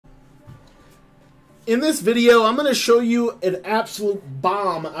In this video, I'm going to show you an absolute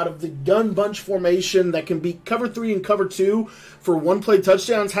bomb out of the gun bunch formation that can beat cover 3 and cover 2 for one-play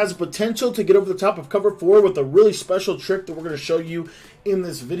touchdowns. Has the potential to get over the top of cover 4 with a really special trick that we're going to show you in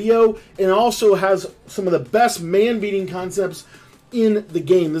this video. And also has some of the best man-beating concepts in the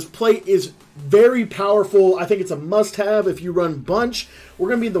game. This play is very powerful. I think it's a must-have if you run bunch. We're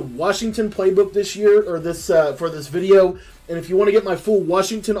going to be in the Washington playbook this year, or this for this video. And if you want to get my full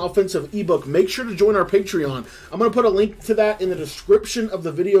Washington offensive ebook, make sure to join our Patreon. I'm going to put a link to that in the description of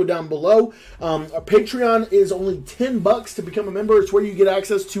the video down below. Our Patreon is only $10 to become a member. It's where you get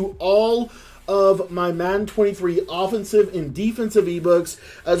access to all of my Madden 23 offensive and defensive ebooks,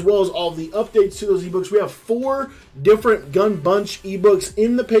 as well as all the updates to those ebooks. We have 4 different gun bunch ebooks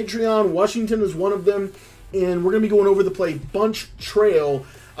in the Patreon. Washington is one of them, and we're going to be going over the play Bunch Trail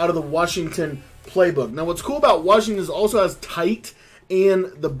out of the Washington playbook. Now, what's cool about Washington is it also has tight and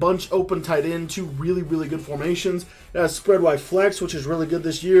the bunch open tight end, 2 really, really good formations. It has spread wide flex, which is really good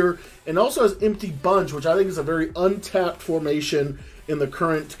this year, and also has empty bunch, which I think is a very untapped formation in the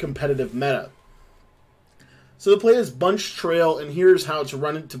current competitive meta. So the play is Bunch Trail, and here's how to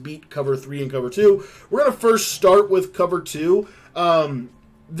run it to beat cover 3 and cover 2. We're going to first start with cover 2.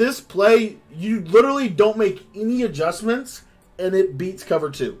 This play, you literally don't make any adjustments, and it beats cover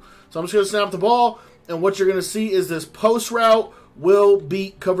 2. So I'm just going to snap the ball, and what you're going to see is this post route will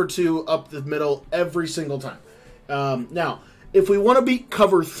beat cover 2 up the middle every single time. Now, if we want to beat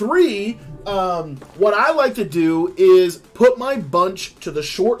cover 3, what I like to do is put my bunch to the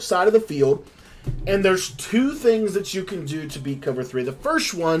short side of the field, and there's 2 things that you can do to beat cover 3. The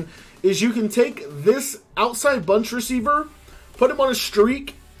first one is you can take this outside bunch receiver, put him on a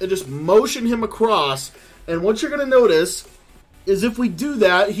streak, and just motion him across, and what you're going to notice is if we do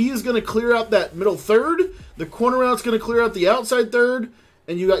that, he is going to clear out that middle third, the corner route's going to clear out the outside third,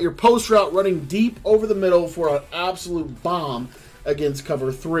 and you got your post route running deep over the middle for an absolute bomb against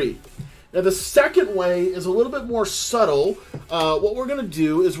cover 3. Now, the second way is a little bit more subtle. What we're going to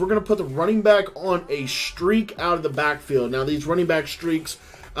do is we're going to put the running back on a streak out of the backfield. Now, these running back streaks,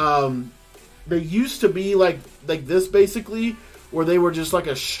 they used to be like this, basically, where they were just like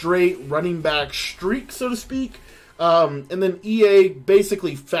a straight running back streak, so to speak. And then EA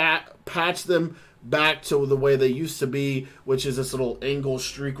basically patched them back to the way they used to be, which is this little angle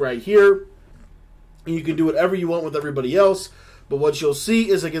streak right here. And you can do whatever you want with everybody else. But what you'll see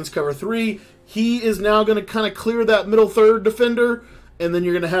is against cover 3, he is now going to kind of clear that middle third defender, and then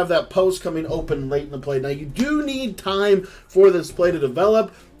you're going to have that post coming open late in the play. Now, you do need time for this play to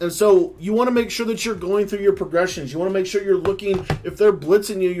develop, and so you want to make sure that you're going through your progressions. You want to make sure you're looking, if they're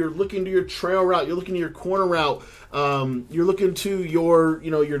blitzing you, you're looking to your trail route, you're looking to your corner route, you're looking to your,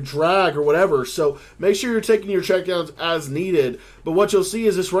 your drag or whatever. So make sure you're taking your checkdowns as needed. But what you'll see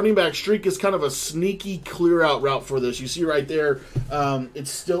is this running back streak is kind of a sneaky clear out route for this. You see right there, it's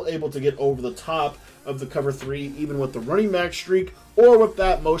still able to get over the top of the cover 3, even with the running back streak or with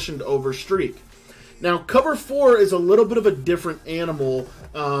that motioned over streak. Now, cover 4 is a little bit of a different animal,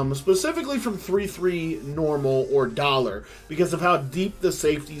 specifically from 3-3 normal or dollar, because of how deep the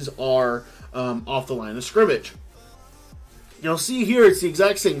safeties are off the line of scrimmage. You'll see here it's the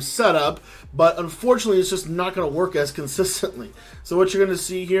exact same setup, but unfortunately it's just not going to work as consistently. So what you're going to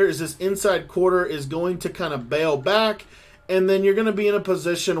see here is this inside quarter is going to kind of bail back, and then you're going to be in a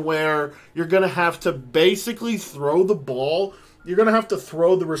position where you're going to have to basically throw the ball. You're going to have to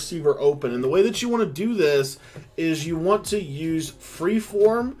throw the receiver open. And the way that you want to do this is you want to use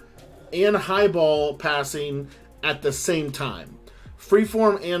freeform and high ball passing at the same time.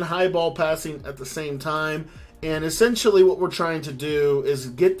 Freeform and high ball passing at the same time. And essentially what we're trying to do is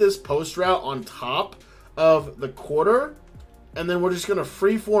get this post route on top of the quarter. And then we're just going to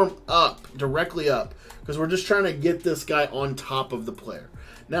freeform up, directly up, because we're just trying to get this guy on top of the player.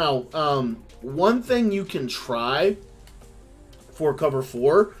 Now, one thing you can try for cover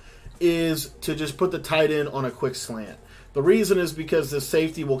 4 is to just put the tight end on a quick slant. The reason is because the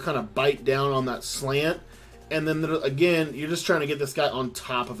safety will kind of bite down on that slant, and then again, you're just trying to get this guy on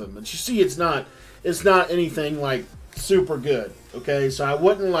top of him. And you see, it's not anything like super good. Okay, so I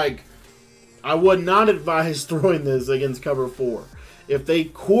would not advise throwing this against cover 4. If they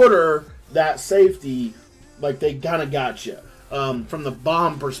quarter that safety, like, they kind of got you from the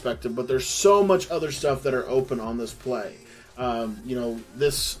bomb perspective. But there's so much other stuff that are open on this play.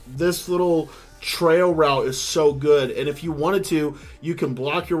 This little trail route is so good, and if you wanted to, you can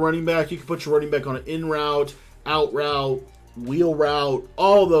block your running back. You can put your running back on an in route, out route, wheel route.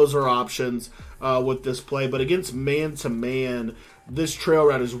 All those are options with this play. But against man to man, this trail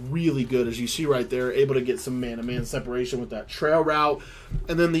route is really good, as you see right there, able to get some man-to-man separation with that trail route.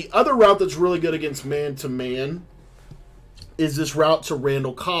 And then the other route that's really good against man-to-man is this route to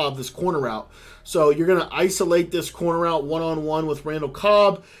Randall Cobb, this corner route. So you're going to isolate this corner route one-on-one with Randall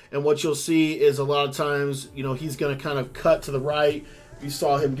Cobb, and what you'll see is a lot of times, you know, he's going to kind of cut to the right. You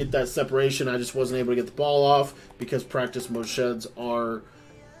saw him get that separation. I just wasn't able to get the ball off because practice mode sheds are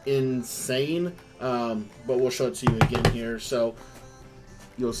insane. But we'll show it to you again here. So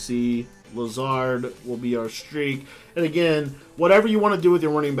you'll see Lazard will be our streak. And again, whatever you want to do with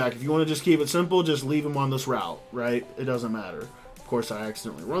your running back, if you want to just keep it simple, just leave him on this route, right? It doesn't matter. Of course, I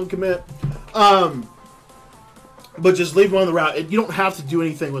accidentally run commit. But just leave him on the route. You don't have to do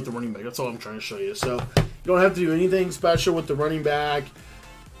anything with the running back. That's all I'm trying to show you. So you don't have to do anything special with the running back.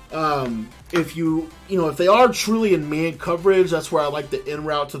 If if they are truly in man coverage, that's where I like the in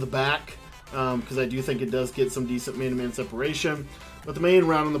route to the back, because I do think it does get some decent man-to-man separation. But the main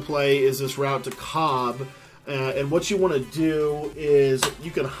route on the play is this route to Cobb. And what you want to do is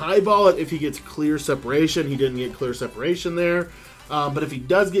you can highball it if he gets clear separation. He didn't get clear separation there. But if he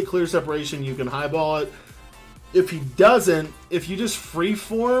does get clear separation, you can highball it. If he doesn't, if you just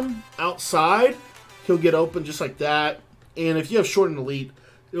freeform outside, he'll get open just like that. And if you have short and elite,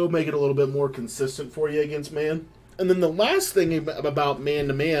 it'll make it a little bit more consistent for you against man. And then the last thing about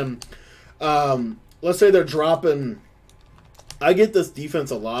man-to-man, let's say they're dropping. I get this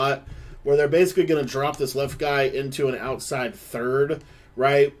defense a lot where they're basically going to drop this left guy into an outside third,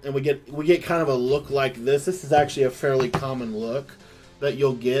 right? And we get kind of a look like this. This is actually a fairly common look that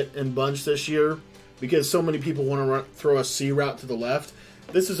you'll get in bunch this year because so many people want to throw a C route to the left.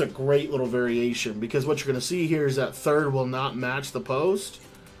 This is a great little variation because what you're going to see here is that third will not match the post,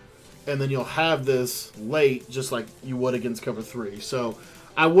 and then you'll have this late just like you would against cover 3. So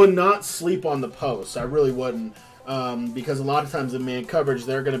I would not sleep on the post. I really wouldn't. Because a lot of times in man coverage,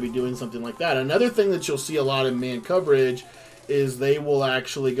 they're going to be doing something like that. Another thing that you'll see a lot in man coverage is they will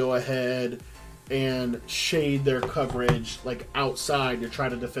actually go ahead and shade their coverage like outside to try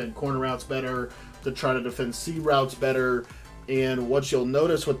to defend corner routes better, to try to defend C routes better. And what you'll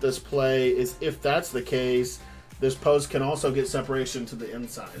notice with this play is if that's the case, this post can also get separation to the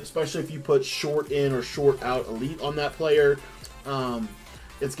inside, especially if you put short in or short out elite on that player.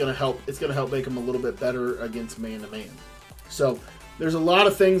 It's gonna help. It's gonna help make them a little bit better against man-to-man. So there's a lot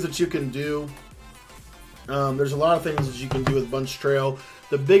of things that you can do. There's a lot of things that you can do with bunch trail.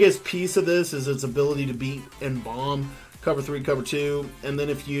 The biggest piece of this is its ability to beat and bomb cover 3, cover 2, and then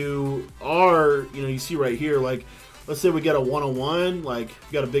if you are, you see right here, like let's say we get a one-on-one, like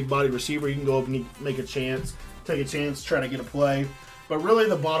you got a big body receiver, you can go up and make a chance, take a chance, try to get a play. But really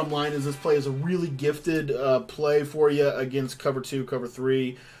the bottom line is this play is a really gifted play for you against cover 2, cover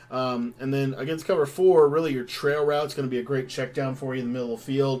 3. And then against cover 4, really your trail route is going to be a great check down for you in the middle of the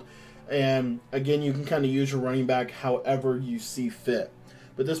field. And again, you can kind of use your running back however you see fit.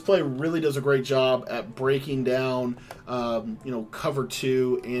 But this play really does a great job at breaking down, cover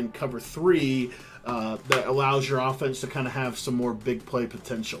 2 and cover 3 that allows your offense to kind of have some more big play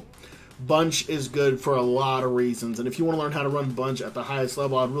potential. Bunch is good for a lot of reasons, and if you want to learn how to run bunch at the highest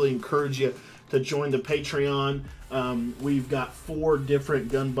level, I'd really encourage you to join the Patreon. We've got 4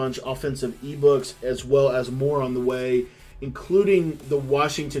 different gun bunch offensive ebooks, as well as more on the way, including the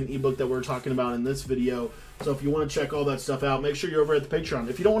Washington ebook that we're talking about in this video. So if you want to check all that stuff out, make sure you're over at the Patreon.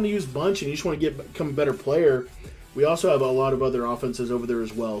 If you don't want to use bunch and you just want to become a better player, we also have a lot of other offenses over there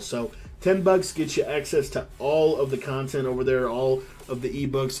as well. So $10 gets you access to all of the content over there, all of the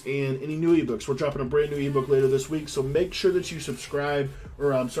ebooks and any new ebooks. We're dropping a brand new ebook later this week, so make sure that you subscribe,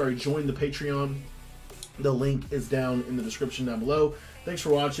 or join the Patreon. The link is down in the description down below. Thanks for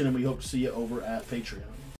watching, and we hope to see you over at Patreon.